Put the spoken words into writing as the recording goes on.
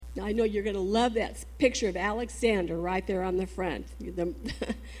I know you're going to love that picture of Alexander right there on the front. The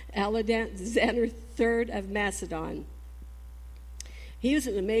Alexander III of Macedon. He was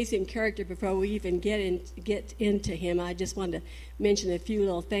an amazing character. Before we even get into him, I just wanted to mention a few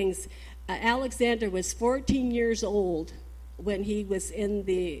little things. Alexander was 14 years old when he was in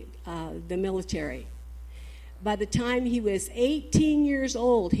the military. By the time he was 18 years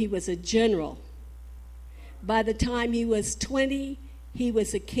old, he was a general. By the time he was 20, he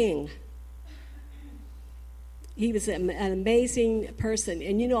was a king. He was an amazing person.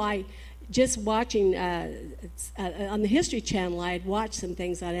 And, I just watching on the History Channel, I had watched some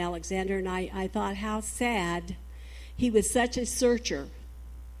things on Alexander, and I thought how sad. He was such a searcher.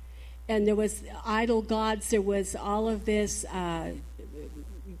 And there was idol gods. There was all of this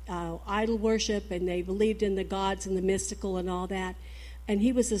idol worship, and they believed in the gods and the mystical and all that. And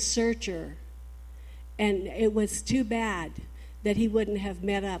he was a searcher. And it was too bad that he wouldn't have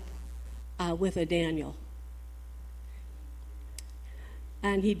met up with a Daniel.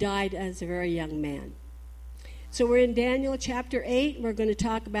 And he died as a very young man. So we're in Daniel chapter 8. We're going to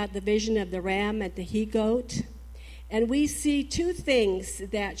talk about the vision of the ram and the he-goat. And we see two things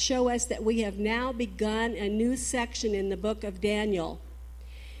that show us that we have now begun a new section in the book of Daniel.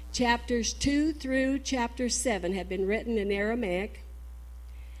 Chapters 2 through chapter 7 have been written in Aramaic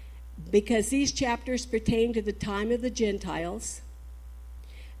because these chapters pertain to the time of the Gentiles.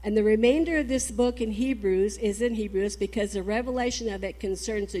 And the remainder of this book in Hebrews is in Hebrews because the revelation of it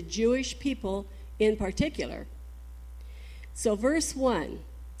concerns the Jewish people in particular. So verse 1,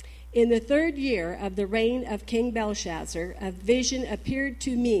 in the 3rd year of the reign of King Belshazzar, a vision appeared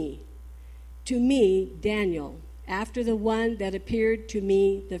to me, Daniel, after the one that appeared to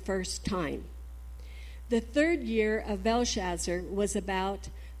me the first time. The 3rd year of Belshazzar was about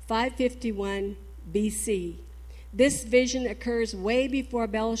 551 BC. This vision occurs way before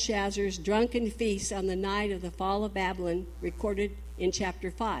Belshazzar's drunken feast on the night of the fall of Babylon, recorded in chapter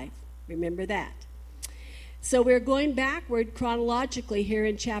 5. Remember that. So we're going backward chronologically here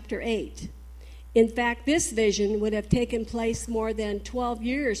in chapter 8. In fact, this vision would have taken place more than 12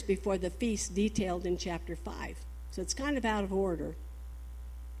 years before the feast detailed in chapter 5. So it's kind of out of order.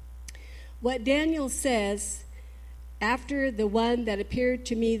 What Daniel says, after the one that appeared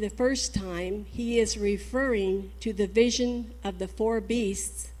to me the first time, he is referring to the vision of the 4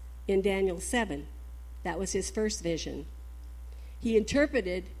 beasts in Daniel 7. That was his first vision. He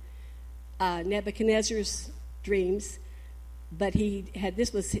interpreted Nebuchadnezzar's dreams, but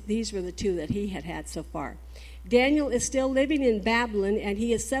these were the 2 that he had so far. Daniel is still living in Babylon, and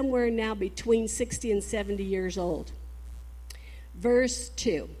he is somewhere now between 60 and 70 years old. Verse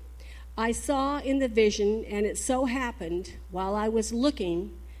 2. I saw in the vision, and it so happened, while I was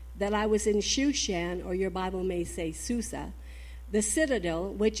looking, that I was in Shushan, or your Bible may say Susa, the citadel,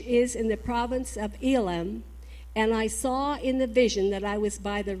 which is in the province of Elam, and I saw in the vision that I was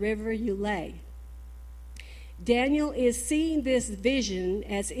by the river Ulai. Daniel is seeing this vision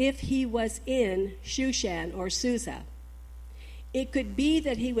as if he was in Shushan, or Susa. It could be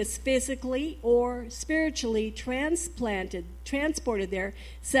that he was physically or spiritually transported there,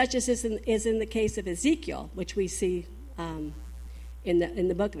 such as is in the case of Ezekiel, which we see in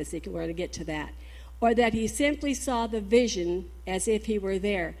the book of Ezekiel. We're going to get to that. Or that he simply saw the vision as if he were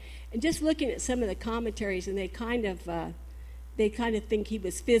there. And just looking at some of the commentaries, and they kind of think he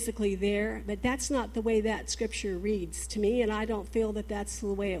was physically there, but that's not the way that scripture reads to me, and I don't feel that that's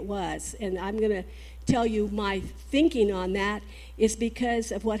the way it was. And I'm going to tell you my thinking on that is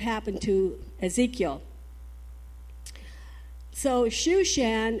because of what happened to Ezekiel. So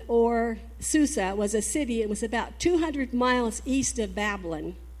Shushan, or Susa, was a city. It was about 200 miles east of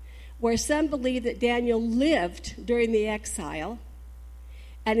Babylon, where some believe that Daniel lived during the exile,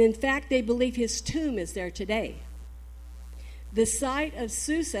 and in fact they believe his tomb is there today. The site of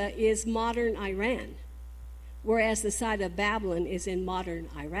Susa is modern Iran, whereas the site of Babylon is in modern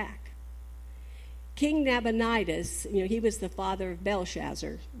Iraq. King Nabonidus, he was the father of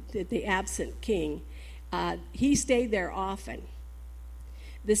Belshazzar, the absent king. He stayed there often.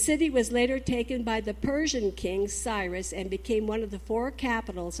 The city was later taken by the Persian king Cyrus and became one of the 4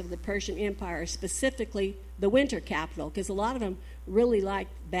 capitals of the Persian Empire, specifically the winter capital, because a lot of them really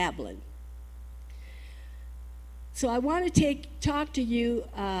liked Babylon. So I want to talk to you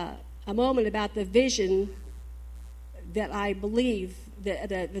a moment about the vision that I believe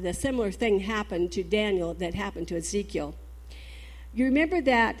that a similar thing happened to Daniel that happened to Ezekiel. You remember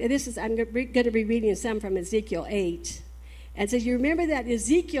that, I'm going to be reading some from Ezekiel 8. And so you remember that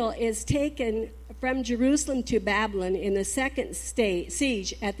Ezekiel is taken from Jerusalem to Babylon in the second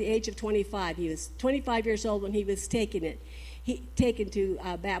siege at the age of 25. He was 25 years old when he was taking it. taken to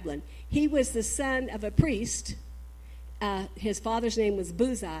Babylon. He was the son of a priest. His father's name was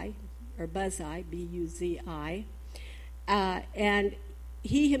Buzi, or Buzi, B-U-Z-I. And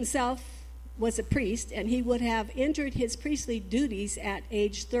he himself was a priest, and he would have entered his priestly duties at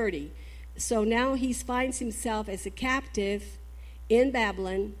age 30. So now he finds himself as a captive in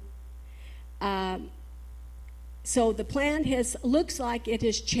Babylon. So the plan looks like it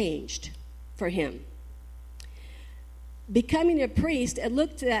has changed for him. Becoming a priest, it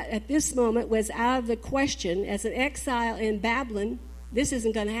looked at this moment was out of the question. As an exile in Babylon, this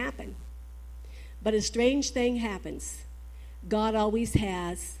isn't going to happen. But a strange thing happens. God always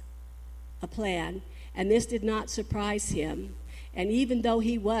has a plan, and this did not surprise him. And even though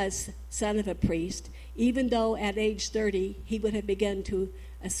he was son of a priest, even though at age 30 he would have begun to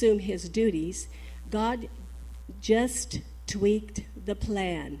assume his duties, God just tweaked the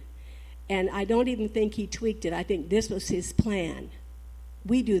plan. And I don't even think he tweaked it. I think this was his plan.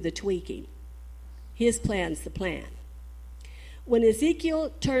 We do the tweaking. His plan's the plan. When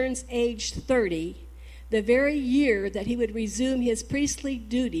Ezekiel turns age 30, the very year that he would resume his priestly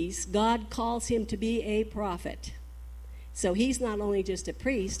duties, God calls him to be a prophet. So he's not only just a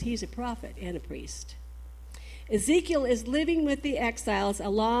priest, he's a prophet and a priest. Ezekiel is living with the exiles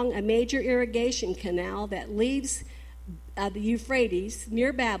along a major irrigation canal that leaves the Euphrates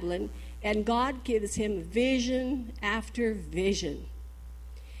near Babylon, and God gives him vision after vision.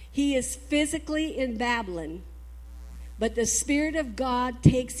 He is physically in Babylon, but the Spirit of God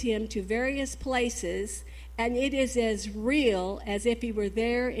takes him to various places, and it is as real as if he were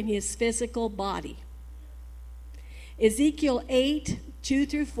there in his physical body. Ezekiel 8, 2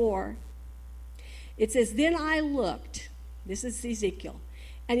 through 4, it says, "Then I looked," this is Ezekiel,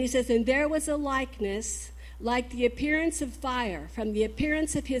 and he says, "and there was a likeness like the appearance of fire, from the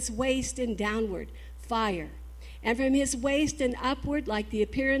appearance of his waist and downward, fire, and from his waist and upward like the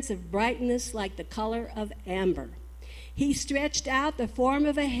appearance of brightness, like the color of amber. He stretched out the form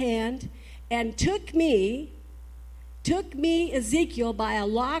of a hand and took me, Ezekiel, by a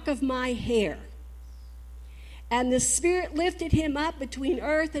lock of my hair. And the Spirit lifted him up between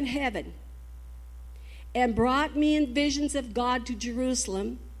earth and heaven and brought me in visions of God to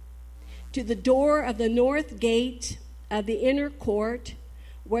Jerusalem, to the door of the north gate of the inner court,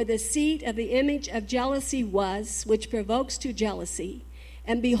 where the seat of the image of jealousy was, which provokes to jealousy.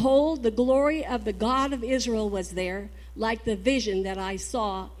 And behold, the glory of the God of Israel was there, like the vision that I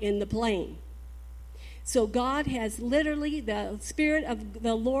saw in the plain." So God has literally, the Spirit of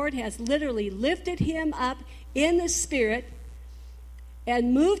the Lord has literally lifted him up in the Spirit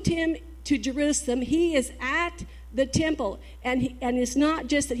and moved him to Jerusalem. He is at the temple, and it's not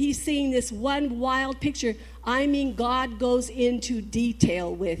just that he's seeing this one wild picture. I mean, God goes into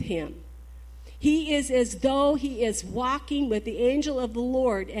detail with him. He is as though he is walking with the angel of the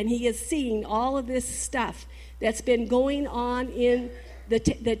Lord, and he is seeing all of this stuff that's been going on in the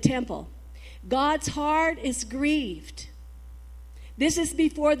temple. God's heart is grieved. This is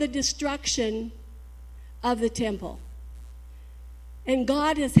before the destruction of the temple. And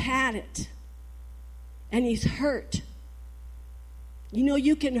God has had it. And he's hurt. You know,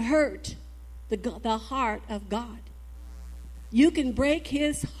 you can hurt the heart of God. You can break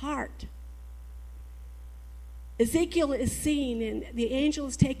his heart. Ezekiel is seeing, and the angel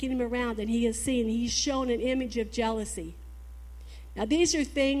is taking him around, and he is seeing, he's shown an image of jealousy. Now, these are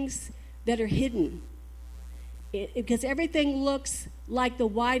things that are hidden, because everything looks like the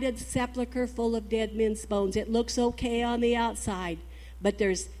whited sepulcher full of dead men's bones. It looks okay on the outside, but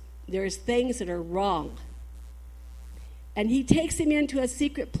there's things that are wrong. And he takes him into a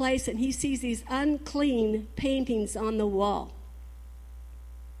secret place, and he sees these unclean paintings on the wall.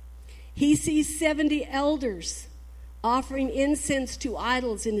 He sees 70 elders offering incense to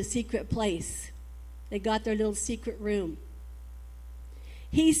idols in the secret place. They got their little secret room.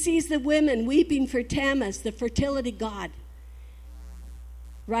 He sees the women weeping for Tammuz, the fertility god,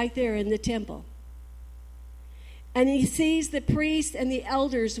 right there in the temple. And he sees the priests and the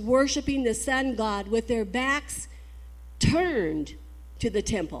elders worshiping the sun god with their backs turned to the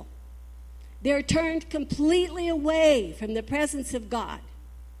temple. They're turned completely away from the presence of God.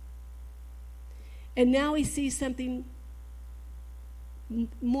 And now he sees something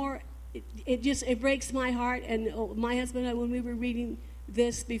more. It breaks my heart. And my husband and I, when we were reading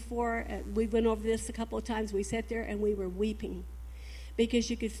this before, we went over this a couple of times. We sat there and we were weeping because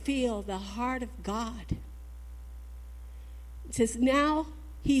you could feel the heart of God. It says, now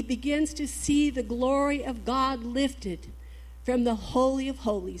he begins to see the glory of God lifted from the Holy of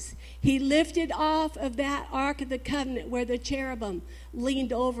Holies. He lifted off of that Ark of the Covenant where the cherubim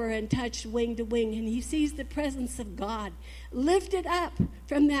leaned over and touched wing to wing, and he sees the presence of God. Lifted up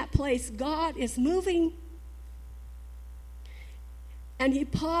from that place, God is moving, and he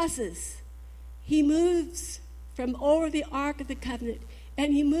pauses. He moves from over the Ark of the Covenant,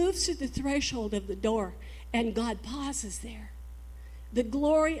 and he moves to the threshold of the door, and God pauses there. The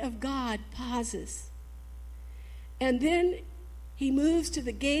glory of God pauses. And then he moves to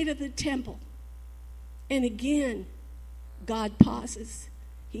the gate of the temple. And again, God pauses.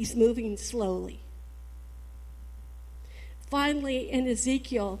 He's moving slowly. Finally, in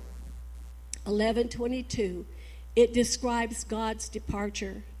Ezekiel 11:22, it describes God's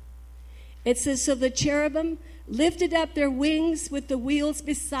departure. It says, "So the cherubim lifted up their wings with the wheels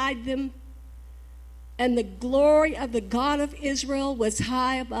beside them, and the glory of the God of Israel was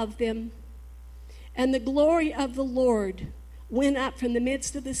high above them. And the glory of the Lord went up from the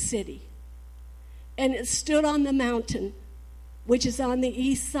midst of the city, and it stood on the mountain, which is on the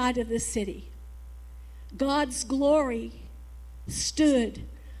east side of the city." God's glory stood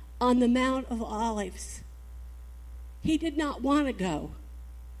on the Mount of Olives. He did not want to go,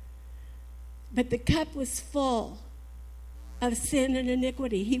 but the cup was full of sin and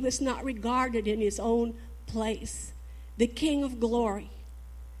iniquity. He was not regarded in his own place, the King of glory.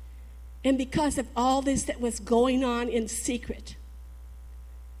 And because of all this that was going on in secret,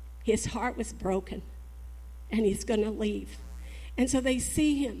 his heart was broken, and he's going to leave. And so they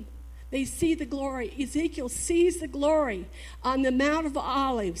see him. They see the glory. Ezekiel sees the glory on the Mount of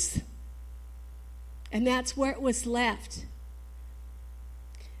Olives, and that's where it was left.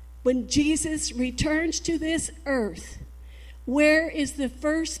 When Jesus returns to this earth, where is the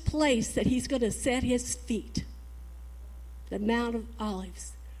first place that he's going to set his feet? The Mount of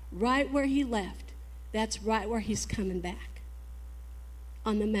Olives. Right where he left. That's right where he's coming back.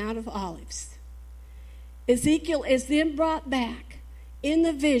 On the Mount of Olives. Ezekiel is then brought back in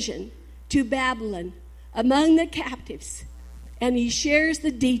the vision to Babylon among the captives, and he shares the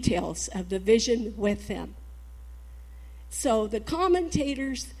details of the vision with them. So the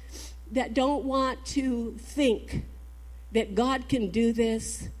commentators that don't want to think that God can do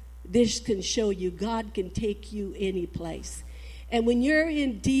this, this can show you God can take you any place. And when you're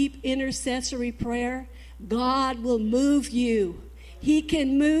in deep intercessory prayer, God will move you. He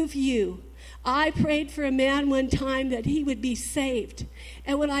can move you. I prayed for a man one time that he would be saved.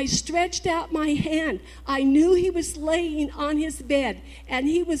 And when I stretched out my hand, I knew he was laying on his bed and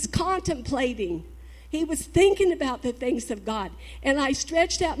he was contemplating. He was thinking about the things of God. And I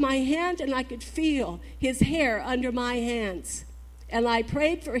stretched out my hand and I could feel his hair under my hands. And I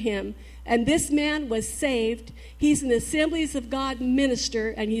prayed for him. And this man was saved. He's an Assemblies of God minister,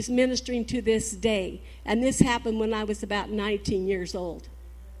 and he's ministering to this day. And this happened when I was about 19 years old.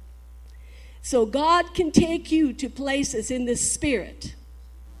 So God can take you to places in the spirit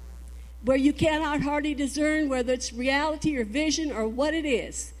where you cannot hardly discern whether it's reality or vision or what it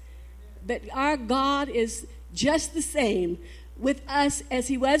is. But our God is just the same with us as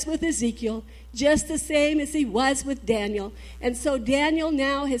he was with Ezekiel, just the same as he was with Daniel. And so Daniel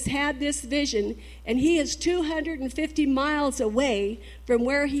now has had this vision, and he is 250 miles away from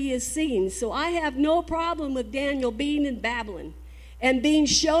where he is seen. So I have no problem with Daniel being in Babylon and being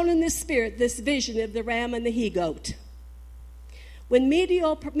shown in the spirit this vision of the ram and the he-goat. When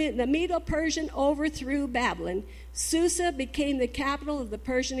the Medo-Persian overthrew Babylon, Susa became the capital of the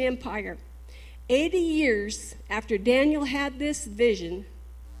Persian Empire. 80 years after Daniel had this vision,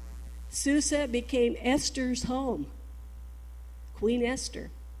 Susa became Esther's home, Queen Esther.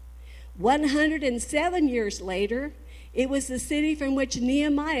 107 years later, it was the city from which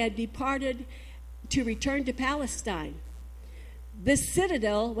Nehemiah departed to return to Palestine. The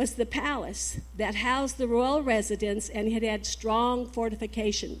citadel was the palace that housed the royal residence, and it had strong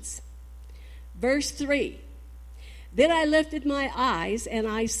fortifications. Verse 3, "Then I lifted my eyes, and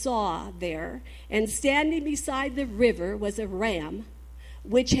I saw there, and standing beside the river was a ram,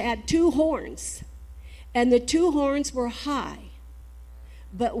 which had 2 horns, and the 2 horns were high.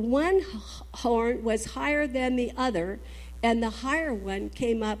 But one horn was higher than the other, and the higher one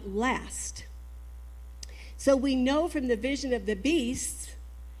came up last." So we know from the vision of the beasts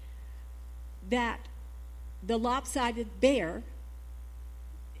that the lopsided bear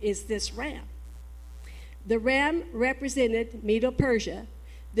is this ram. The ram represented Medo-Persia.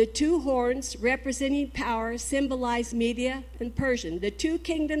 The 2 horns representing power symbolized Media and Persian, the 2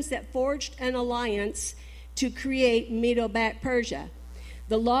 kingdoms that forged an alliance to create Medo-Persia.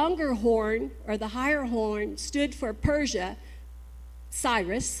 The longer horn, or the higher horn, stood for Persia,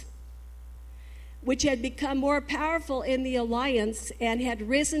 Cyrus, which had become more powerful in the alliance and had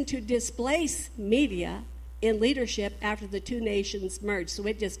risen to displace Media in leadership after the two nations merged. So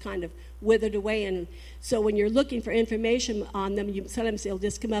it just kind of withered away. And so when you're looking for information on them, sometimes they'll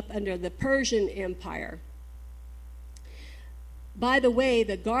just come up under the Persian Empire. By the way,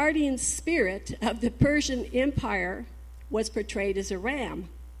 the guardian spirit of the Persian Empire was portrayed as a ram.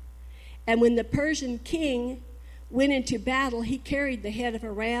 And when the Persian king went into battle, he carried the head of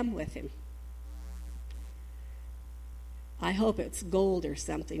a ram with him. I hope it's gold or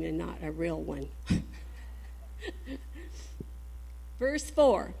something and not a real one. Verse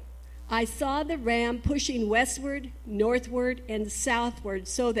 4, I saw the ram pushing westward, northward, and southward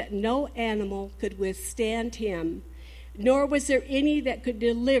so that no animal could withstand him, nor was there any that could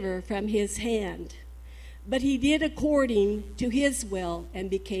deliver from his hand. But he did according to his will and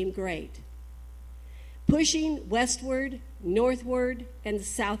became great. Pushing westward, northward, and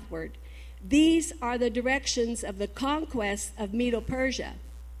southward. These are the directions of the conquest of Medo-Persia.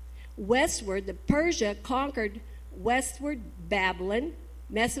 Westward, the Persia conquered westward Babylon,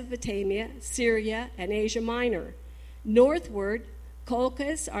 Mesopotamia, Syria, and Asia Minor. Northward,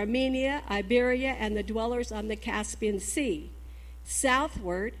 Colchis, Armenia, Iberia, and the dwellers on the Caspian Sea.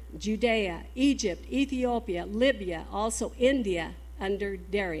 Southward, Judea, Egypt, Ethiopia, Libya, also India under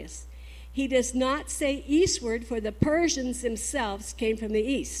Darius. He does not say eastward, for the Persians themselves came from the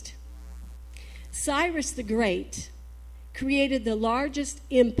east. Cyrus the Great created the largest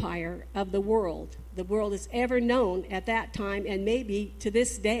empire of the world has ever known at that time, and maybe to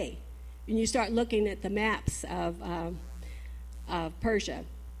this day, when you start looking at the maps of Persia.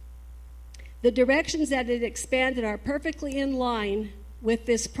 The directions that it expanded are perfectly in line with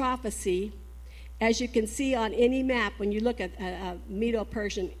this prophecy, as you can see on any map when you look at a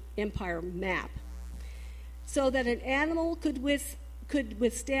Medo-Persian Empire map. So that an animal could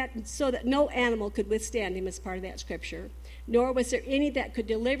withstand, so that no animal could withstand him, as part of that scripture. Nor was there any that could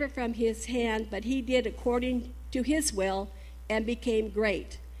deliver from his hand, but he did according to his will and became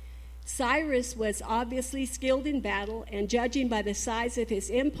great. Cyrus was obviously skilled in battle, and judging by the size of his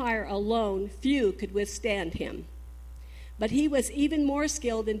empire alone, few could withstand him. But he was even more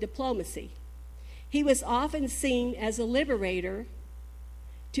skilled in diplomacy. He was often seen as a liberator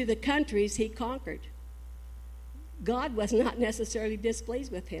to the countries he conquered. God was not necessarily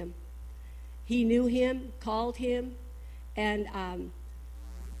displeased with him. He knew him, called him, and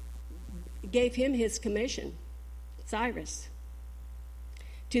gave him his commission, Cyrus.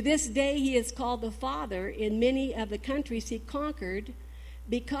 To this day, he is called the father in many of the countries he conquered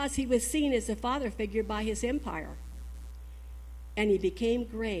because he was seen as a father figure by his empire. And he became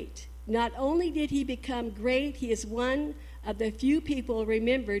great. Not only did he become great, he is one of the few people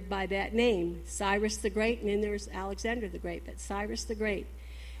remembered by that name, Cyrus the Great, and then there's Alexander the Great, but Cyrus the Great.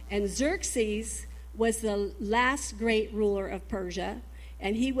 And Xerxes was the last great ruler of Persia,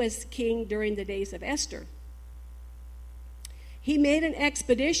 and he was king during the days of Esther. He made an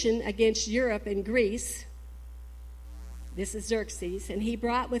expedition against Europe and Greece. This is Xerxes, and he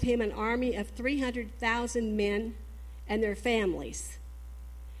brought with him an army of 300,000 men and their families.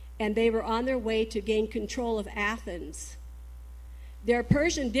 And they were on their way to gain control of Athens. Their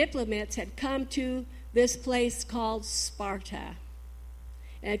Persian diplomats had come to this place called Sparta.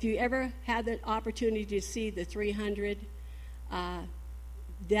 And if you ever had the opportunity to see the 300,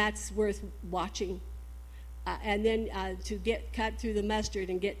 that's worth watching. And then to get cut through the mustard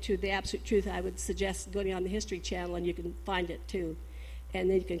and get to the absolute truth, I would suggest going on the History Channel, and you can find it too. And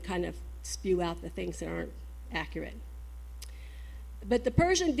then you can kind of spew out the things that aren't accurate. But the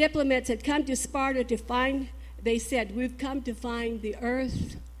Persian diplomats had come to Sparta to find, they said, we've come to find the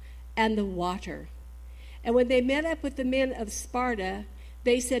earth and the water. And when they met up with the men of Sparta,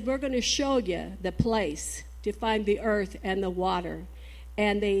 they said, we're going to show you the place to find the earth and the water.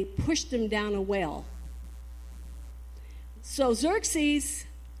 And they pushed them down a well. So Xerxes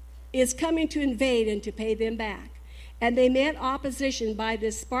is coming to invade and to pay them back. And they met opposition by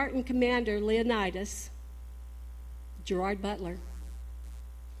this Spartan commander, Leonidas, Gerard Butler,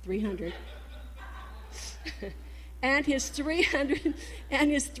 300, and his 300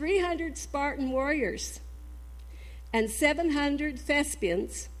 Spartan warriors, and 700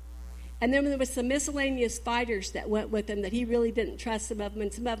 Thespians. And then there was some miscellaneous fighters that went with him that he really didn't trust some of them,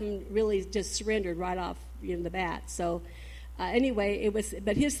 and some of them really just surrendered right off the bat. So anyway, it was,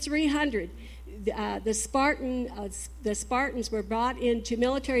 but his 300, the Spartans were brought into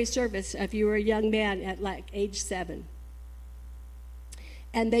military service if you were a young man at like age 7.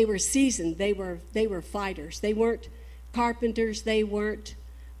 And they were seasoned. They were fighters. They weren't carpenters. They weren't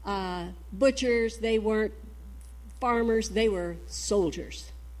butchers. They weren't farmers. They were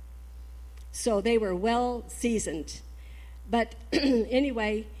soldiers. So they were well seasoned. But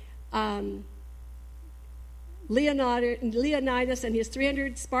anyway, Leonidas and his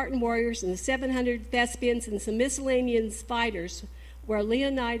 300 Spartan warriors and the 700 Thespians and some miscellaneous fighters, where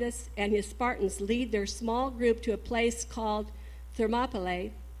Leonidas and his Spartans lead their small group to a place called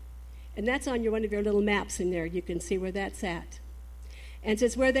Thermopylae. And that's on one of your little maps in there. You can see where that's at. And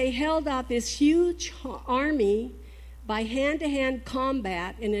it's where they held off this huge army by hand-to-hand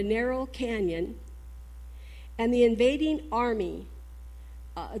combat in a narrow canyon. And the invading army,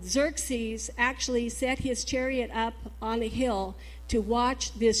 Xerxes actually set his chariot up on a hill to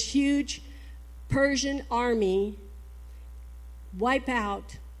watch this huge Persian army wipe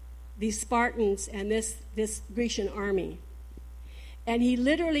out these Spartans and this Grecian army. And he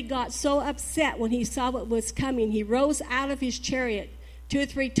literally got so upset when he saw what was coming, he rose out of his chariot 2 or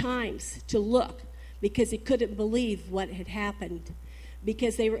 3 times to look, because he couldn't believe what had happened.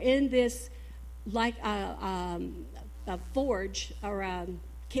 Because they were in this, like a forge or a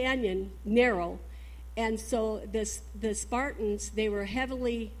canyon, narrow. And so the Spartans, they were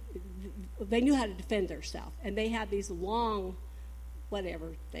they knew how to defend themselves. And they had these long,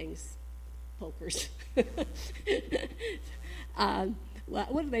 whatever things, pokers.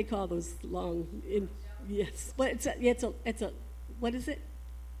 What do they call those long? Yes. Well, it's a what is it?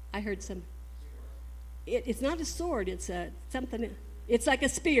 I heard some. It's not a sword. It's something. It's like a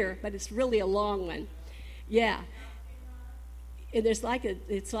spear, but it's really a long one. Yeah. And it's like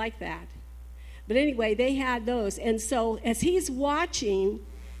that. But anyway, they had those, and so as he's watching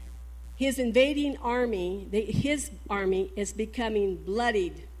his invading army, his army is becoming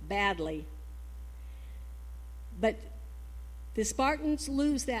bloodied badly. But the Spartans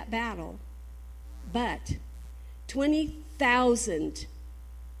lose that battle, but 20,000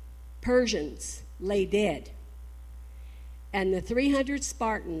 Persians lay dead, and the 300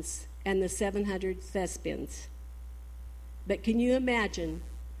 Spartans and the 700 Thespians. But can you imagine?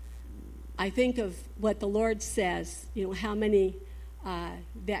 I think of what the Lord says, how many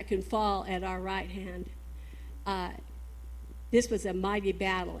that can fall at our right hand. This was a mighty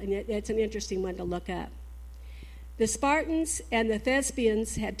battle, and it's an interesting one to look up. The Spartans and the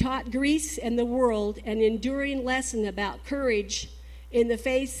Thespians had taught Greece and the world an enduring lesson about courage in the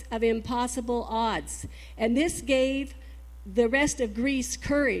face of impossible odds. And this gave the rest of Greece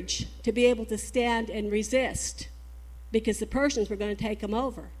courage to be able to stand and resist, because the Persians were going to take them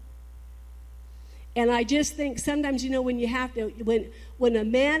over. And I just think sometimes, when you have to, when a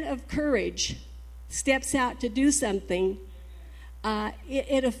man of courage steps out to do something,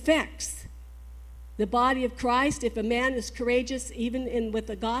 it affects the body of Christ. If a man is courageous, even with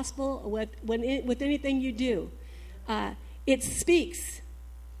the gospel, with anything you do, it speaks.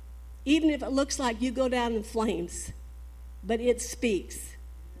 Even if it looks like you go down in flames, but it speaks.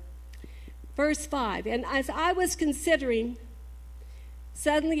 Verse 5, and as I was considering,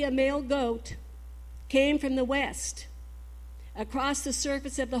 suddenly a male goat came from the west, across the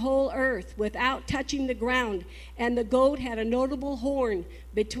surface of the whole earth, without touching the ground, and the goat had a notable horn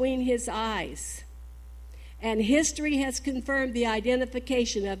between his eyes. And history has confirmed the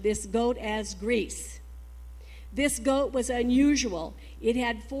identification of this goat as Greece. This goat was unusual. It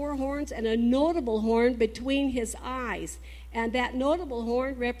had 4 horns and a notable horn between his eyes, and that notable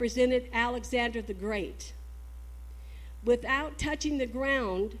horn represented Alexander the Great. Without touching the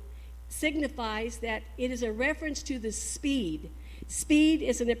ground signifies that it is a reference to the speed. Speed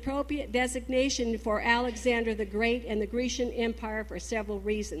is an appropriate designation for Alexander the Great and the Grecian Empire for several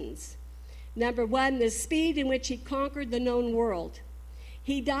reasons. Number 1, the speed in which he conquered the known world.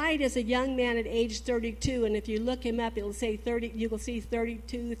 He died as a young man at age 32, and if you look him up, it'll say 30. You will see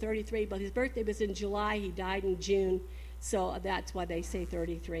 32, 33, but his birthday was in July. He died in June, so that's why they say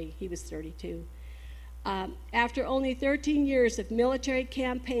 33. He was 32. After only 13 years of military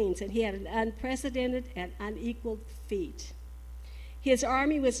campaigns, and he had an unprecedented and unequaled feat. His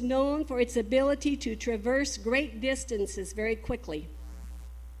army was known for its ability to traverse great distances very quickly.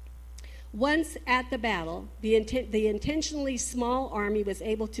 Once at the battle, the intentionally small army was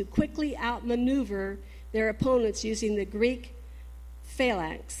able to quickly outmaneuver their opponents using the Greek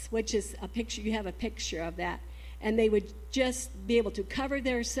phalanx, which is a picture. You have a picture of that. And they would just be able to cover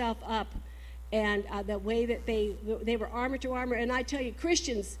themselves up, and the way that they were armor to armor. And I tell you,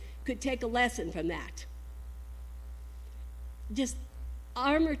 Christians could take a lesson from that. Just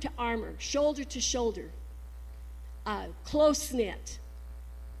armor to armor, shoulder to shoulder, close-knit.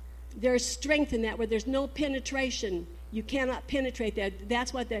 There's strength in that, where there's no penetration. You cannot penetrate that.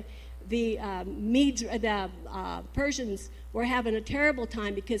 That's what the Persians were having a terrible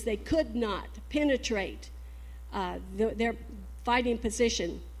time, because they could not penetrate their fighting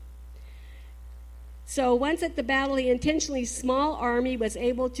position. So once at the battle, the intentionally small army was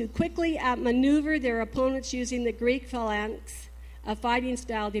able to quickly outmaneuver their opponents using the Greek phalanx, a fighting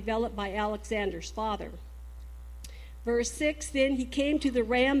style developed by Alexander's father. Verse 6, then he came to the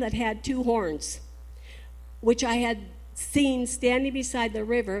ram that had 2 horns, which I had seen standing beside the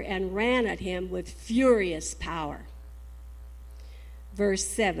river, and ran at him with furious power. Verse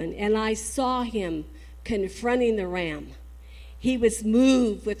 7, and I saw him confronting the ram. He was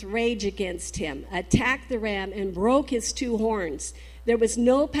moved with rage against him, attacked the ram, and broke his 2 horns. There was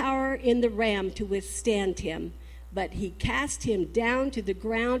no power in the ram to withstand him, but he cast him down to the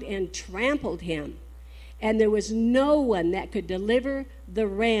ground and trampled him. And there was no one that could deliver the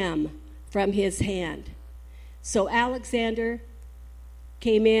ram from his hand. So Alexander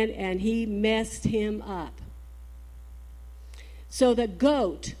came in and he messed him up. So the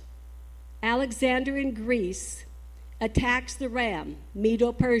goat, Alexander in Greece, attacks the ram,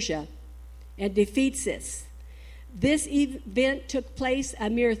 Medo-Persia, and defeats it. This event took place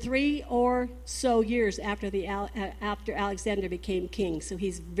a mere 3 or so years after Alexander became king. So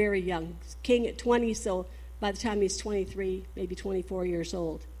he's very young. King at 20, so by the time he's 23, maybe 24 years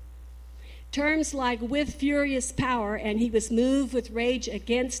old. Terms like with furious power and he was moved with rage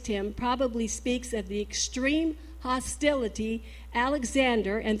against him probably speaks of the extreme hostility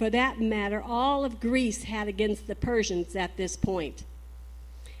Alexander, and for that matter, all of Greece had against the Persians at this point.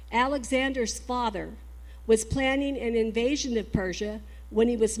 Alexander's father was planning an invasion of Persia when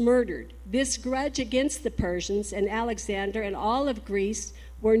he was murdered. This grudge against the Persians and Alexander and all of Greece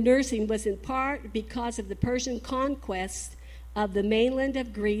were nursing was in part because of the Persian conquest of the mainland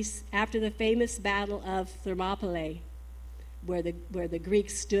of Greece after the famous battle of Thermopylae, where the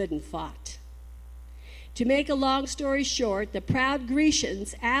Greeks stood and fought. To make a long story short, the proud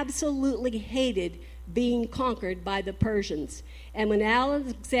Grecians absolutely hated being conquered by the Persians. And when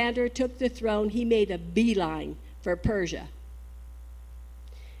Alexander took the throne, he made a beeline for Persia.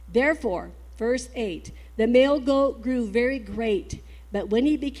 Therefore, verse 8, the male goat grew very great, but when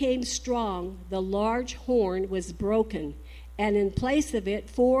he became strong, the large horn was broken, and in place of it,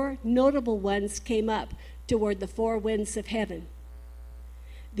 4 notable ones came up toward the 4 winds of heaven.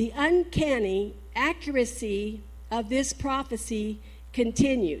 The uncanny accuracy of this prophecy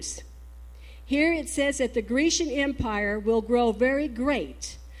continues. Here it says that the Grecian Empire will grow very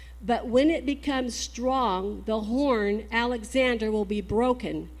great, but when it becomes strong, the horn, Alexander, will be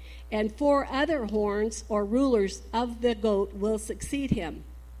broken, and 4 other horns or rulers of the goat will succeed him.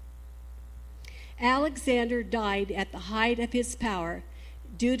 Alexander died at the height of his power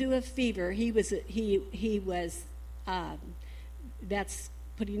due to a fever. He was that's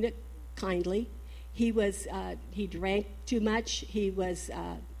putting it kindly. He drank too much. He was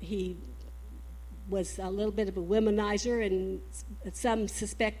a little bit of a womanizer, and some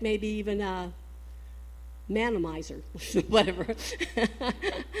suspect maybe even a manomizer, whatever.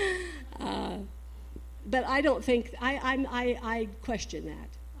 But I don't think I question that.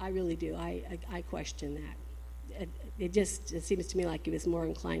 I really do. I question that. It seems to me like he was more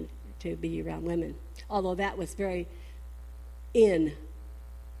inclined to be around women, although that was very in,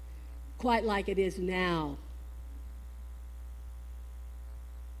 quite like it is now.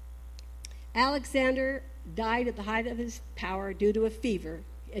 Alexander died at the height of his power due to a fever,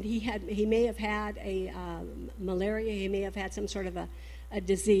 and he may have had a malaria. He may have had some sort of a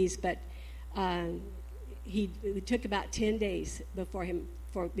disease, but it took about 10 days before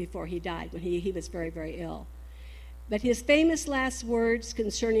he died, when he was very, very ill. But his famous last words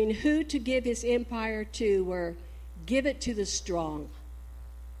concerning who to give his empire to were, "Give it to the strong,"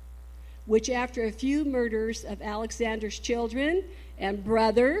 which after a few murders of Alexander's children and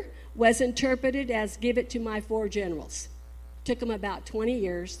brother was interpreted as, "Give it to my 4 generals." Took them about 20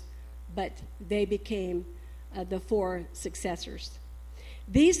 years, but they became the 4 successors.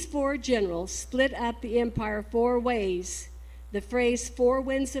 These 4 generals split up the empire 4 ways. The phrase 4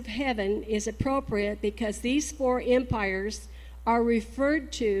 winds of heaven is appropriate because these 4 empires are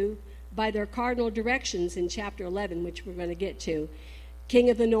referred to by their cardinal directions in chapter 11, which we're going to get to. King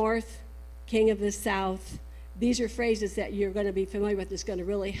of the north, king of the south. These are phrases that you're going to be familiar with. It's going to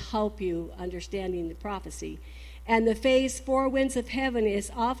really help you understanding the prophecy. And the phrase 4 winds of heaven is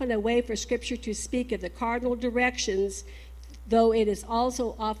often a way for Scripture to speak of the cardinal directions, though it is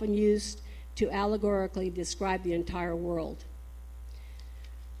also often used to allegorically describe the entire world.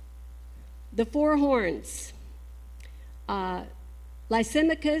 The 4 horns.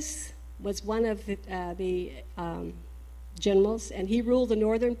 Lysimachus was one of the generals, and he ruled the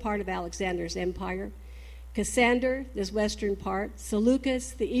northern part of Alexander's empire. Cassander, this western part.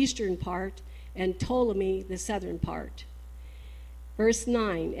 Seleucus, the eastern part. And Ptolemy, the southern part. Verse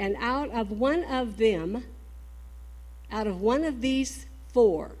 9, and out of one of these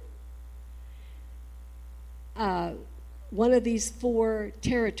four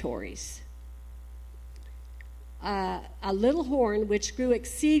territories, a little horn which grew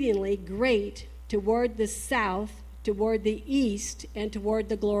exceedingly great toward the south, toward the east, and toward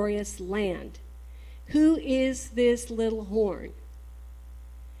the glorious land. Who is this little horn?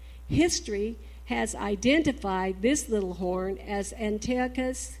 History has identified this little horn as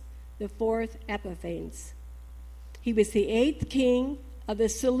Antiochus IV Epiphanes. He was the 8th king of the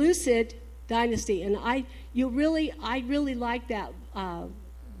Seleucid dynasty, and I really like that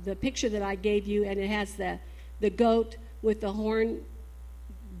the picture that I gave you, and it has the goat with the horn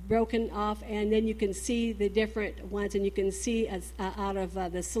broken off, and then you can see the different ones, and you can see out of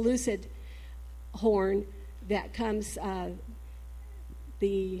the Seleucid horn that comes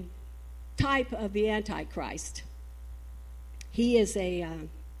the type of the Antichrist. He is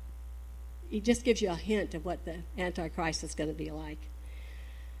he just gives you a hint of what the Antichrist is going to be like.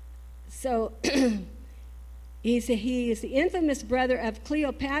 So he is the infamous brother of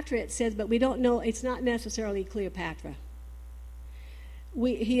Cleopatra, it says, but we don't know, it's not necessarily Cleopatra.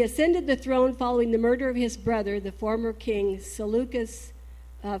 He ascended the throne following the murder of his brother, the former king Seleucus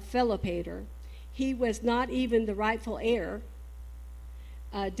Philopator. He was not even the rightful heir.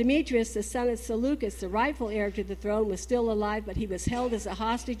 Demetrius, the son of Seleucus, the rightful heir to the throne, was still alive, but he was held as a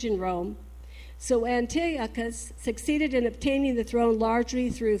hostage in Rome. So Antiochus succeeded in obtaining the throne largely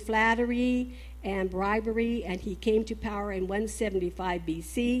through flattery and bribery, and he came to power in 175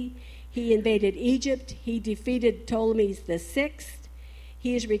 BC. He invaded Egypt. He defeated Ptolemy VI.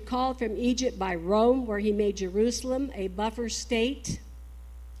 He is recalled from Egypt by Rome, where he made Jerusalem a buffer state.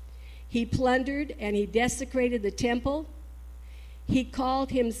 He plundered and he desecrated the temple. He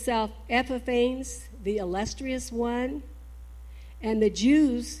called himself Epiphanes, the illustrious one, and the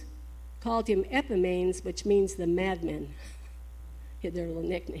Jews called him Epimanes, which means the madman. Their little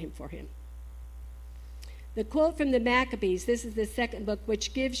nickname for him. The quote from the Maccabees, this is the second book,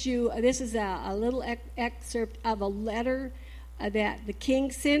 which gives you, this is a little excerpt of a letter that the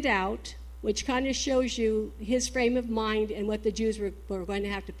king sent out, which kind of shows you his frame of mind and what the Jews were going to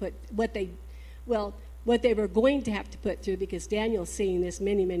have to put, what they were going to have to put through, because Daniel's seeing this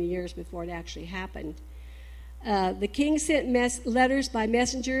many, many years before it actually happened. The king sent letters by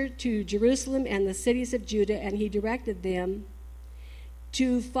messenger to Jerusalem and the cities of Judah, and he directed them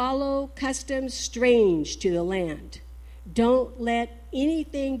to follow customs strange to the land. Don't let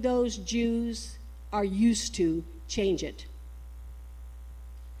anything those Jews are used to change it.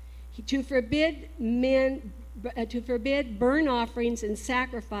 To forbid burnt offerings and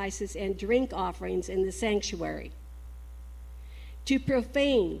sacrifices and drink offerings in the sanctuary. To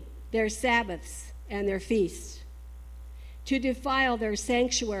profane their Sabbaths and their feasts. To defile their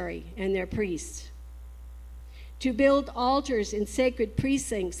sanctuary and their priests. To build altars in sacred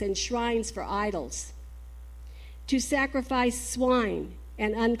precincts and shrines for idols. To sacrifice swine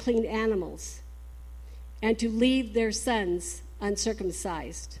and unclean animals. And to leave their sons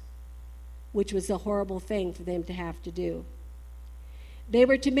uncircumcised, which was a horrible thing for them to have to do. They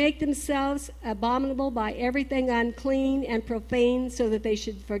were to make themselves abominable by everything unclean and profane, so that they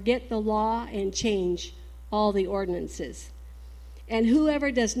should forget the law and change all the ordinances. And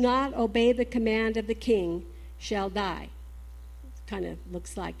whoever does not obey the command of the king shall die. Kind of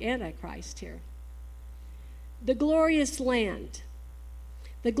looks like Antichrist here. The glorious land.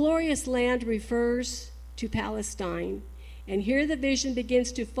 The glorious land refers to Palestine. And here the vision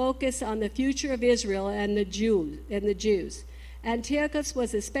begins to focus on the future of Israel and the Jews. Antiochus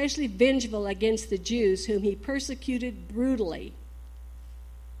was especially vengeful against the Jews, whom he persecuted brutally.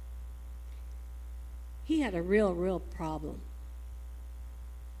 He had a real problem.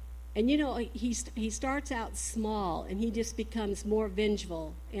 And he starts out small, and he just becomes more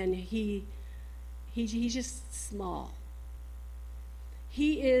vengeful, and he's just small.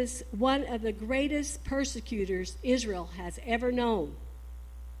 He is one of the greatest persecutors Israel has ever known.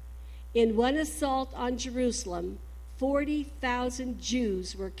 In one assault on Jerusalem, 40,000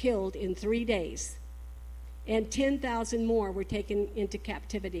 Jews were killed in 3 days, and 10,000 more were taken into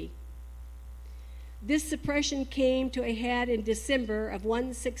captivity. This suppression came to a head in December of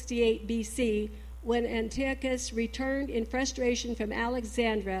 168 BC, when Antiochus returned in frustration from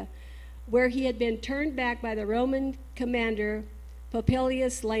Alexandria, where he had been turned back by the Roman commander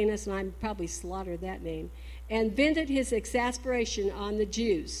Popilius Lanus, and I probably slaughtered that name, and vented his exasperation on the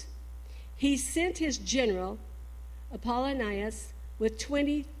Jews. He sent his general, Apollonius, with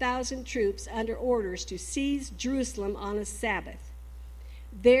 20,000 troops under orders to seize Jerusalem on a Sabbath.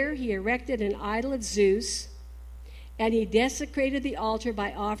 There he erected an idol of Zeus And he desecrated the altar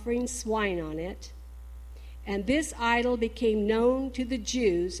by offering swine on it. And this idol became known to the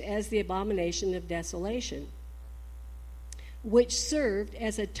Jews as the abomination of desolation, which served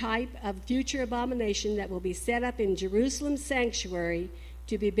as a type of future abomination that will be set up in Jerusalem's sanctuary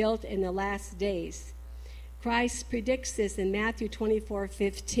to be built in the last days. Christ predicts this in Matthew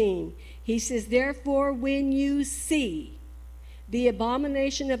 24:15. He says, therefore, when you see the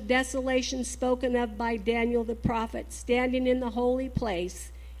abomination of desolation spoken of by Daniel the prophet standing in the holy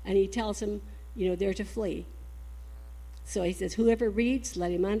place, and he tells them, they're to flee. So he says, whoever reads,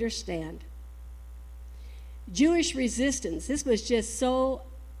 let him understand. Jewish resistance, this was just so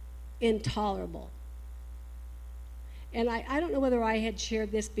intolerable. And I don't know whether I had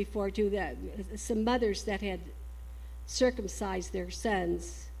shared this before too, that some mothers that had circumcised their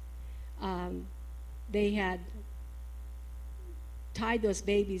sons, they had tied those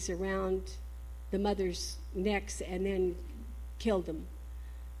babies around the mother's necks and then killed them.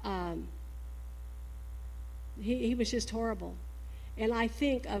 He was just horrible. And I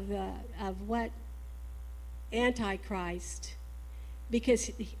think of what Antichrist, because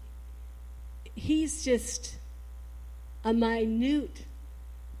he's just a minute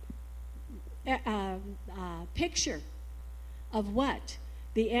picture of what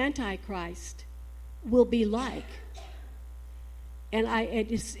the Antichrist will be like. And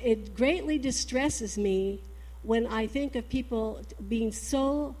it greatly distresses me when I think of people being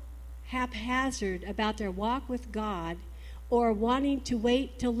so haphazard about their walk with God, or wanting to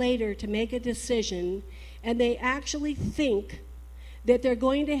wait till later to make a decision, and they actually think that they're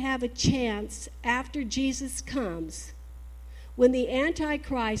going to have a chance after Jesus comes, when the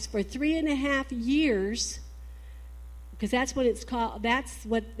Antichrist for 3.5 years, because that's what it's called, that's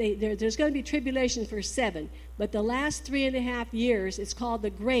what there's going to be tribulation for 7, but the last 3.5 years, it's called the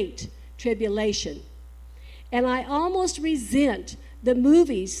Great Tribulation. And I almost resent the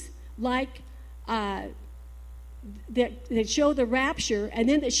movies like that show the rapture, and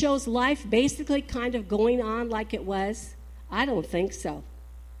then that shows life basically kind of going on like it was. I don't think so.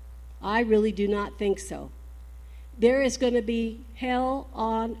 I really do not think so. There is going to be hell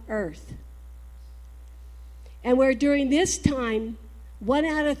on earth. And where during this time, 1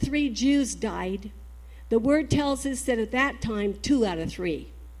 out of 3 Jews died, the word tells us that at that time, 2 out of 3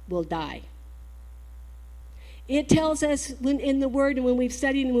 will die. It tells us in the Word, and when we've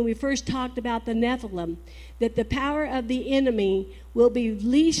studied and when we first talked about the Nephilim, that the power of the enemy will be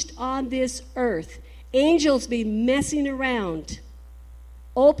leashed on this earth. Angels be messing around,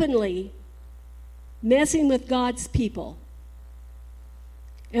 openly messing with God's people.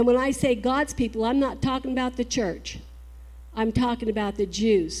 And when I say God's people, I'm not talking about the church. I'm talking about the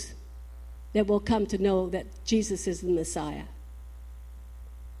Jews that will come to know that Jesus is the Messiah.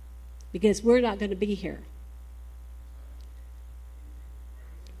 Because we're not going to be here.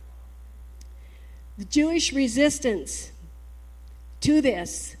 The Jewish resistance to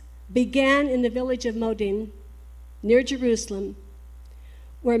this began in the village of Modin, near Jerusalem,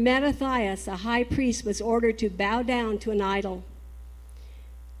 where Mattathias, a high priest, was ordered to bow down to an idol.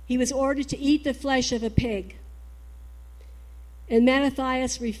 He was ordered to eat the flesh of a pig, and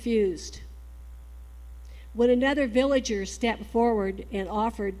Mattathias refused. When another villager stepped forward and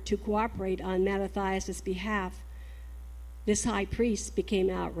offered to cooperate on Mattathias' behalf, this high priest became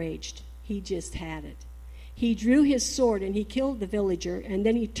outraged. He just had it. He drew his sword and he killed the villager, and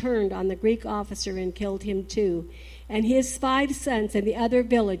then he turned on the Greek officer and killed him too. And his 5 sons and the other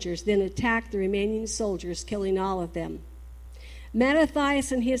villagers then attacked the remaining soldiers, killing all of them.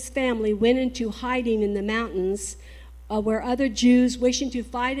 Mattathias and his family went into hiding in the mountains, where other Jews wishing to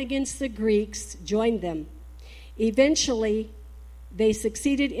fight against the Greeks joined them. Eventually, they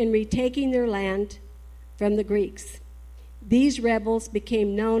succeeded in retaking their land from the Greeks. These rebels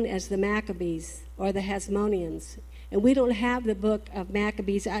became known as the Maccabees, or the Hasmoneans. And we don't have the book of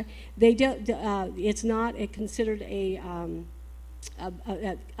Maccabees. It's not considered a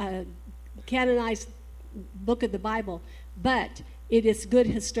canonized book of the Bible, but it is a good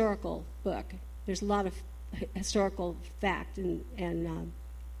historical book. There's a lot of historical fact, and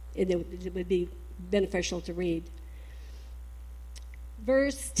it would be beneficial to read.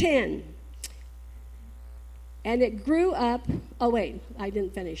 Verse 10. And it grew up, I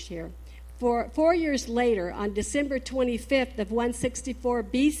didn't finish here. For 4 years later, on December 25th of 164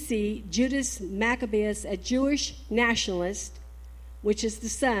 BC, Judas Maccabeus, a Jewish nationalist, which is the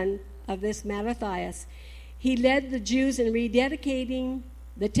son of this Mattathias, he led the Jews in rededicating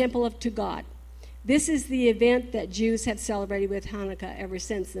the temple to God. This is the event that Jews have celebrated with Hanukkah ever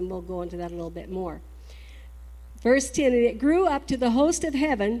since, and we'll go into that a little bit more. Verse 10, and it grew up to the host of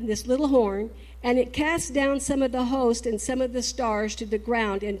heaven, this little horn, and it cast down some of the host and some of the stars to the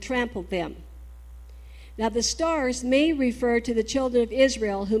ground and trampled them. Now the stars may refer to the children of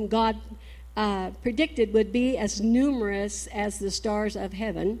Israel, whom God predicted would be as numerous as the stars of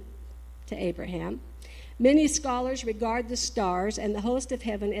heaven to Abraham. Many scholars regard the stars and the host of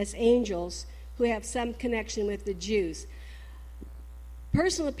heaven as angels who have some connection with the Jews.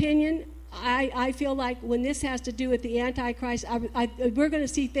 Personal opinion, I feel like when this has to do with the Antichrist, we're going to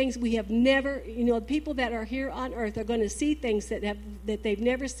see things we have never, people that are here on earth are going to see things that they've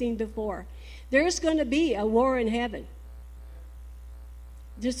never seen before. There's going to be a war in heaven.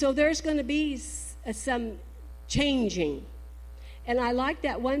 So there's going to be some changing. And I like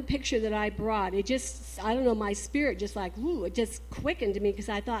that one picture that I brought. It just, I don't know, my spirit just like, it just quickened to me because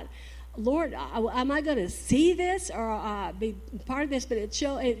I thought, Lord, am I going to see this or be part of this? But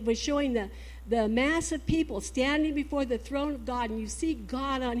it was showing the mass of people standing before the throne of God, and you see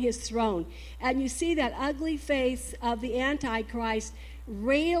God on his throne. And you see that ugly face of the Antichrist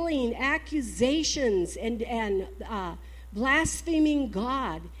railing accusations and blaspheming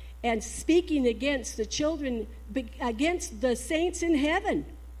God and speaking against the children, against the saints in heaven.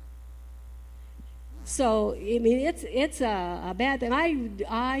 So, I mean, it's a bad thing.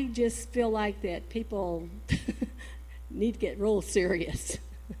 I just feel like that people need to get real serious.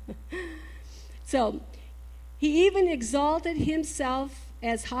 So, he even exalted himself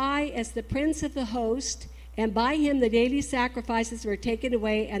as high as the prince of the host, and by him the daily sacrifices were taken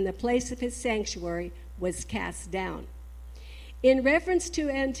away, and the place of his sanctuary was cast down. In reference to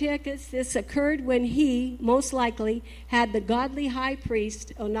Antiochus, this occurred when he, most likely, had the godly high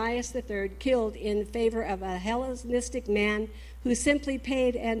priest, Onias III, killed in favor of a Hellenistic man who simply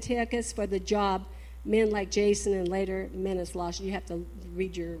paid Antiochus for the job, men like Jason and later Menelaus. You have to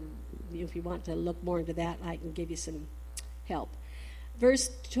read if you want to look more into that, I can give you some help. Verse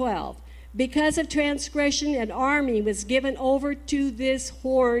 12, because of transgression, an army was given over to this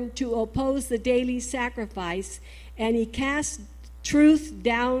horn to oppose the daily sacrifice, and he cast truth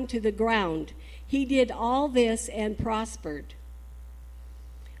down to the ground. He did all this and prospered.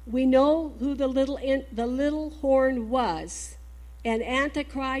 We know who the little horn was, an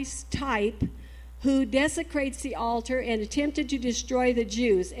Antichrist type who desecrates the altar and attempted to destroy the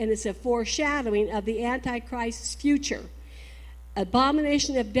Jews, and it's a foreshadowing of the Antichrist's future.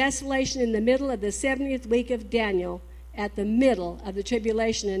 Abomination of desolation in the middle of the 70th week of Daniel, at the middle of the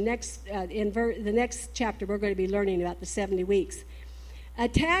tribulation. And the next chapter, we're going to be learning about the 70 weeks.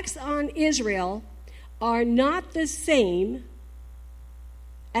 Attacks on Israel are not the same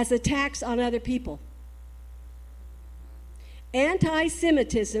as attacks on other people.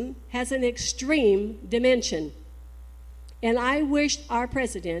 Anti-Semitism has an extreme dimension, and I wish our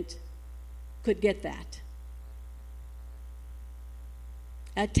president could get that.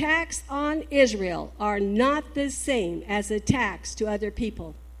 Attacks on Israel are not the same as attacks to other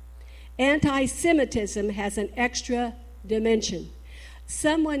people. Anti-Semitism has an extra dimension.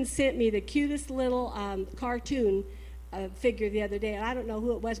 Someone sent me the cutest little cartoon figure the other day. I don't know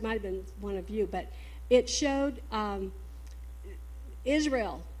who it was, might have been one of you, but it showed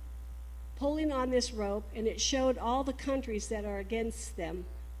Israel pulling on this rope, and it showed all the countries that are against them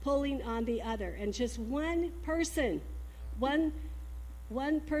pulling on the other. And just one person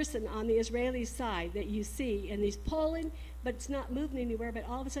on the Israeli side that you see, and he's pulling, but it's not moving anywhere, but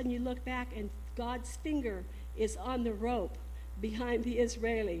all of a sudden you look back and God's finger is on the rope behind the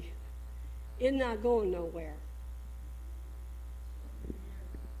Israeli. It's not going nowhere.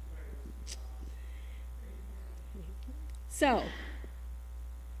 So,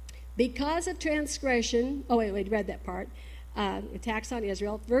 because of transgression, read that part, attacks on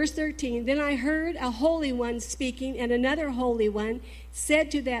Israel. Verse 13, then I heard a holy one speaking, and another holy one said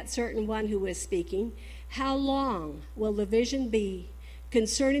to that certain one who was speaking, how long will the vision be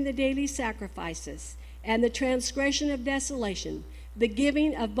concerning the daily sacrifices and the transgression of desolation, the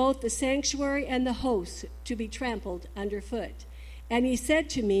giving of both the sanctuary and the host to be trampled underfoot? And he said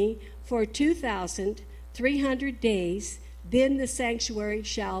to me, for 2,300 days, then the sanctuary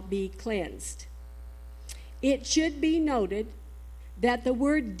shall be cleansed. It should be noted that the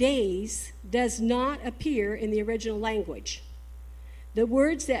word days does not appear in the original language. The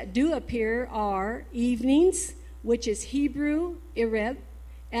words that do appear are evenings, which is Hebrew Ereb,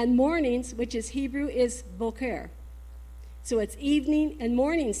 and mornings, which is Hebrew is Boker. So it's evening and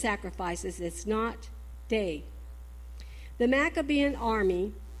morning sacrifices, it's not day. The Maccabean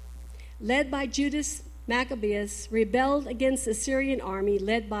army, led by Judas Maccabeus, rebelled against the Syrian army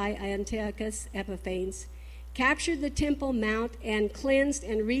led by Antiochus Epiphanes, captured the Temple Mount, and cleansed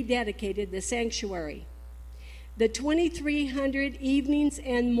and rededicated the sanctuary. The 2300 evenings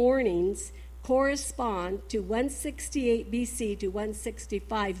and mornings correspond to 168 BC to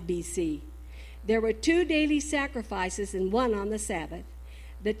 165 BC. There were 2 daily sacrifices and 1 on the Sabbath.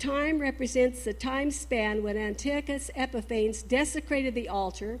 The time represents the time span when Antiochus Epiphanes desecrated the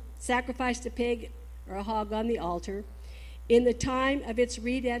altar, sacrificed a pig or a hog on the altar, in the time of its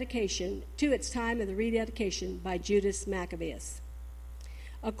rededication, to its time of the rededication by Judas Maccabeus.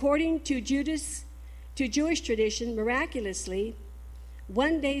 According to Jewish tradition, miraculously,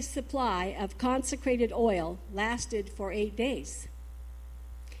 1 day's supply of consecrated oil lasted for 8 days.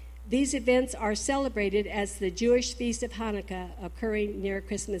 These events are celebrated as the Jewish Feast of Hanukkah, occurring near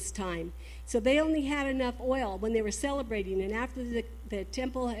Christmas time. So they only had enough oil when they were celebrating, and after the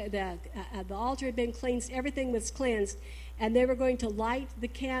temple, the altar had been cleansed, everything was cleansed, and they were going to light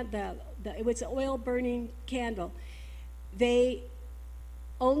it was an oil-burning candle. They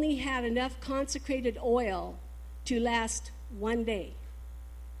only had enough consecrated oil to last 1 day,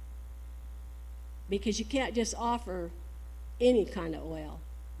 because you can't just offer any kind of oil.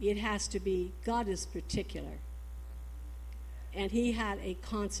 It has to be, God is particular. And he had a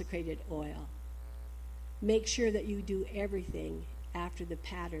consecrated oil. Make sure that you do everything after the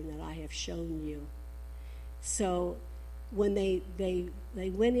pattern that I have shown you. So when they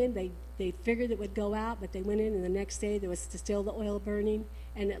went in, they figured it would go out, but they went in, and the next day there was still the oil burning,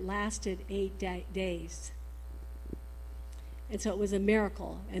 and it lasted 8 days. And so it was a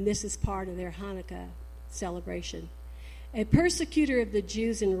miracle, and this is part of their Hanukkah celebration. A persecutor of the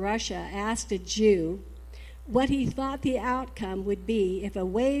Jews in Russia asked a Jew what he thought the outcome would be if a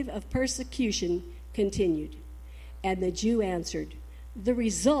wave of persecution continued. And the Jew answered, "The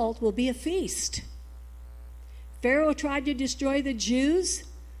result will be a feast." Pharaoh tried to destroy the Jews,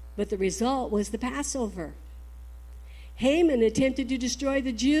 but the result was the Passover. Haman attempted to destroy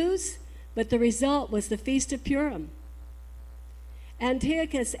the Jews, but the result was the Feast of Purim.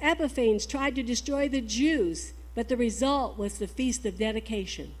 Antiochus Epiphanes tried to destroy the Jews, but the result was the Feast of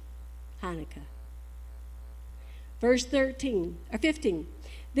Dedication, Hanukkah. Verse 15.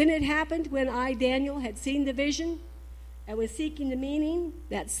 Then it happened when I, Daniel, had seen the vision and was seeking the meaning,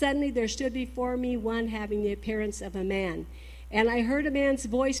 that suddenly there stood before me one having the appearance of a man. And I heard a man's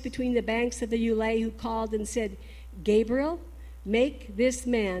voice between the banks of the Ulai, who called and said, "Gabriel, make this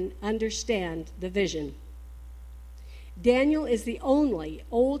man understand the vision." Daniel is the only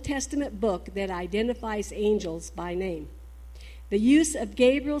Old Testament book that identifies angels by name. The use of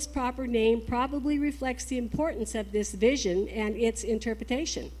Gabriel's proper name probably reflects the importance of this vision and its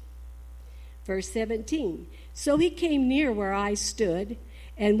interpretation. Verse 17, so he came near where I stood,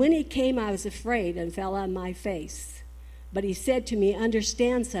 and when he came I was afraid and fell on my face. But he said to me,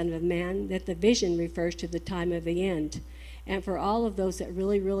 "Understand, son of man, that the vision refers to the time of the end." And for all of those that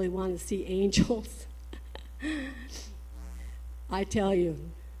really, really want to see angels, I tell you,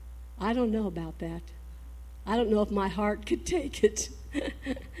 I don't know about that. I don't know if my heart could take it.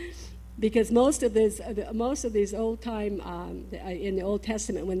 Because most of these old time, in the Old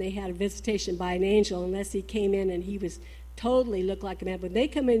Testament, when they had a visitation by an angel, unless he came in and he was totally looked like a man, when they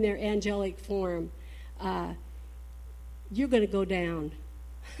come in their angelic form, you're going to go down.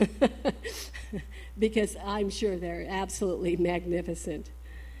 Because I'm sure they're absolutely magnificent.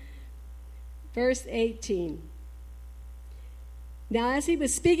 Verse 18. Now, as he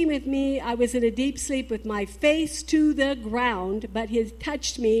was speaking with me, I was in a deep sleep with my face to the ground, but he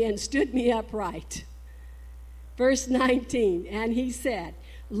touched me and stood me upright. Verse 19, and he said,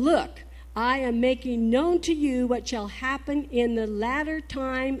 "Look, I am making known to you what shall happen in the latter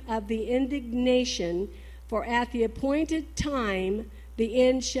time of the indignation, for at the appointed time the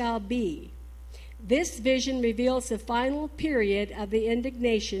end shall be." This vision reveals the final period of the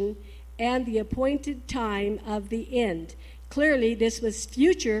indignation and the appointed time of the end. Clearly, this was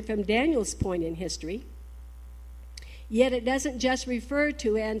future from Daniel's point in history. Yet it doesn't just refer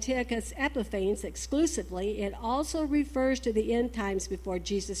to Antiochus Epiphanes exclusively. It also refers to the end times before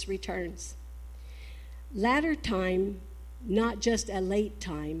Jesus returns. Latter time, not just a late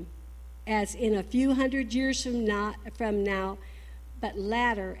time, as in a few hundred years from now, but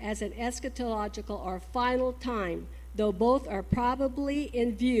latter as an eschatological or final time, though both are probably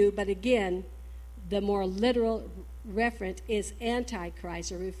in view, but again, the more literal referent is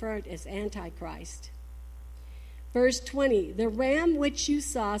Antichrist, or referred as Antichrist. Verse 20, the ram which you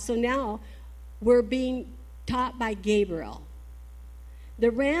saw, so now we're being taught by Gabriel.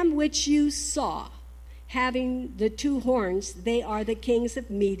 The ram which you saw, having the 2 horns, they are the kings of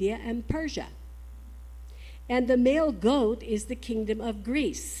Media and Persia. And the male goat is the kingdom of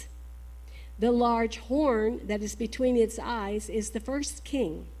Greece. The large horn that is between its eyes is the first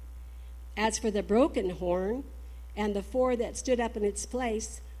king. As for the broken horn, and the 4 that stood up in its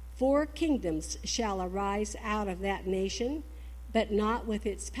place, 4 kingdoms shall arise out of that nation, but not with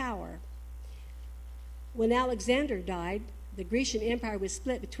its power. When Alexander died, the Grecian Empire was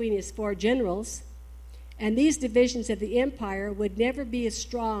split between his 4 generals, and these divisions of the empire would never be as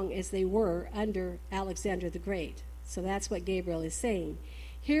strong as they were under Alexander the Great. So that's what Gabriel is saying.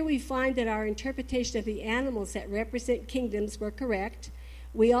 Here we find that our interpretation of the animals that represent kingdoms were correct.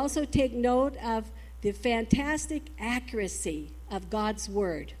 We also take note of the fantastic accuracy of God's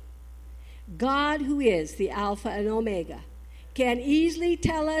word. God, who is the Alpha and Omega, can easily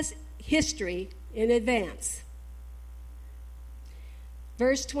tell us history in advance.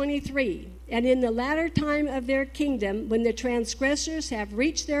 Verse 23, and in the latter time of their kingdom, when the transgressors have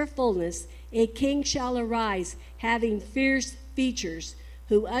reached their fullness, a king shall arise, having fierce features,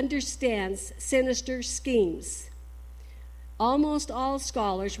 who understands sinister schemes. Almost all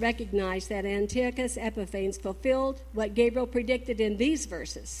scholars recognize that Antiochus Epiphanes fulfilled what Gabriel predicted in these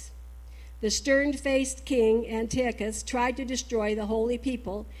verses. The stern-faced king Antiochus tried to destroy the holy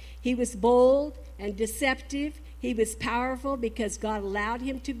people. He was bold and deceptive. He was powerful because God allowed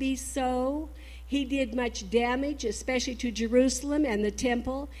him to be so. He did much damage, especially to Jerusalem and the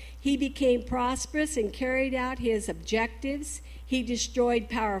temple. He became prosperous and carried out his objectives. He destroyed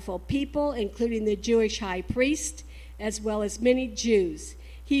powerful people, including the Jewish high priest, as well as many Jews.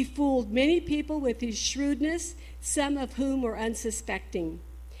 He fooled many people with his shrewdness, some of whom were unsuspecting.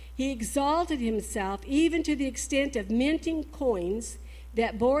 He exalted himself even to the extent of minting coins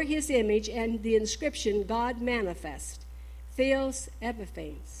that bore his image and the inscription, God Manifest, Theos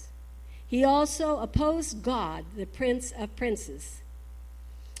Epiphanes. He also opposed God, the Prince of Princes.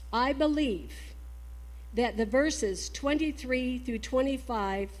 I believe that the verses 23 through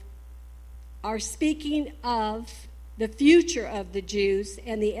 25 are speaking of the future of the Jews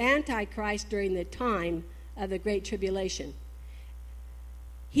and the Antichrist during the time of the Great Tribulation.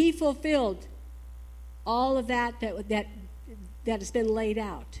 He fulfilled all of that has been laid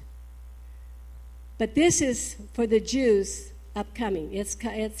out. But this is for the Jews upcoming. It's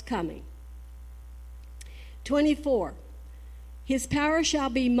coming. 24. His power shall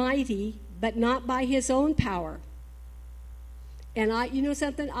be mighty, but not by his own power. And you know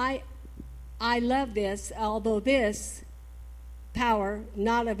something? I love this, although this power,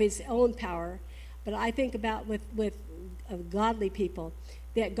 not of his own power, but I think about with godly people,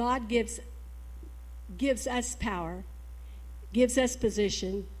 that God gives us power, gives us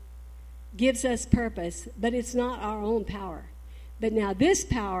position, gives us purpose, but it's not our own power. But now this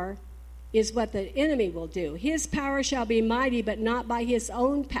power is what the enemy will do. His power shall be mighty, but not by his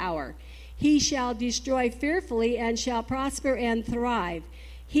own power. He shall destroy fearfully and shall prosper and thrive.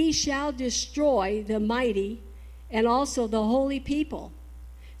 He shall destroy the mighty and also the holy people.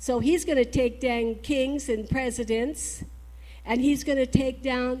 So he's going to take down kings and presidents, and he's going to take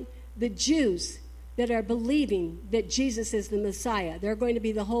down the Jews that are believing that Jesus is the Messiah. They're going to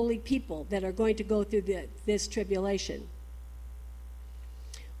be the holy people that are going to go through this tribulation.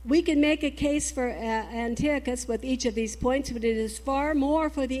 We can make a case for Antiochus with each of these points, but it is far more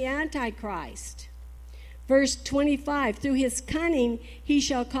for the Antichrist. Verse 25, through his cunning he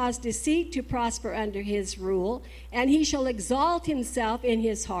shall cause deceit to prosper under his rule, and he shall exalt himself in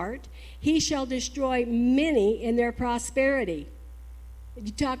his heart. He shall destroy many in their prosperity.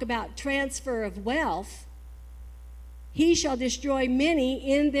 You talk about transfer of wealth. He shall destroy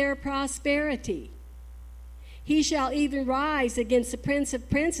many in their prosperity. He shall even rise against the Prince of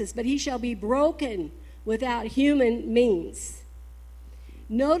Princes, but he shall be broken without human means.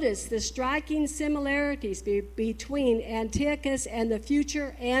 Notice the striking similarities between Antiochus and the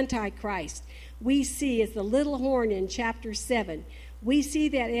future Antichrist. We see as the little horn in chapter 7. We see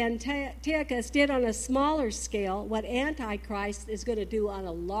that Antiochus did on a smaller scale what Antichrist is going to do on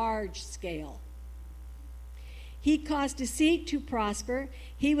a large scale. He caused deceit to prosper.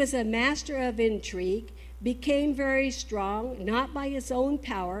 He was a master of intrigue, became very strong, not by his own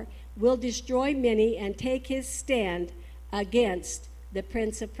power, will destroy many and take his stand against the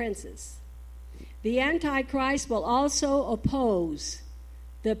Prince of Princes. The Antichrist will also oppose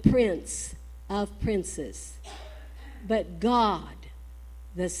the Prince of Princes. But God,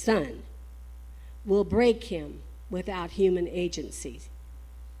 the Son, will break him without human agency.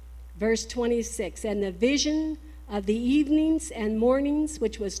 Verse 26, and the vision of the evenings and mornings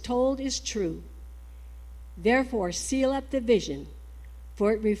which was told is true. Therefore seal up the vision,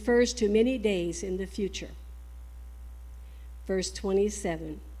 for it refers to many days in the future. Verse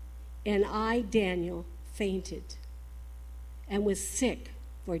 27, and I, Daniel, fainted and was sick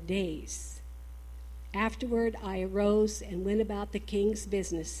for days. Afterward I arose and went about the king's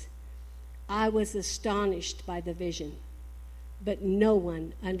business. I was astonished by the vision, but no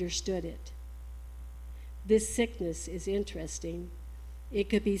one understood it. This sickness is interesting. It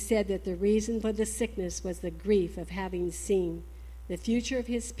could be said that the reason for the sickness was the grief of having seen the future of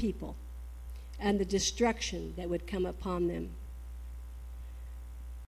his people and the destruction that would come upon them.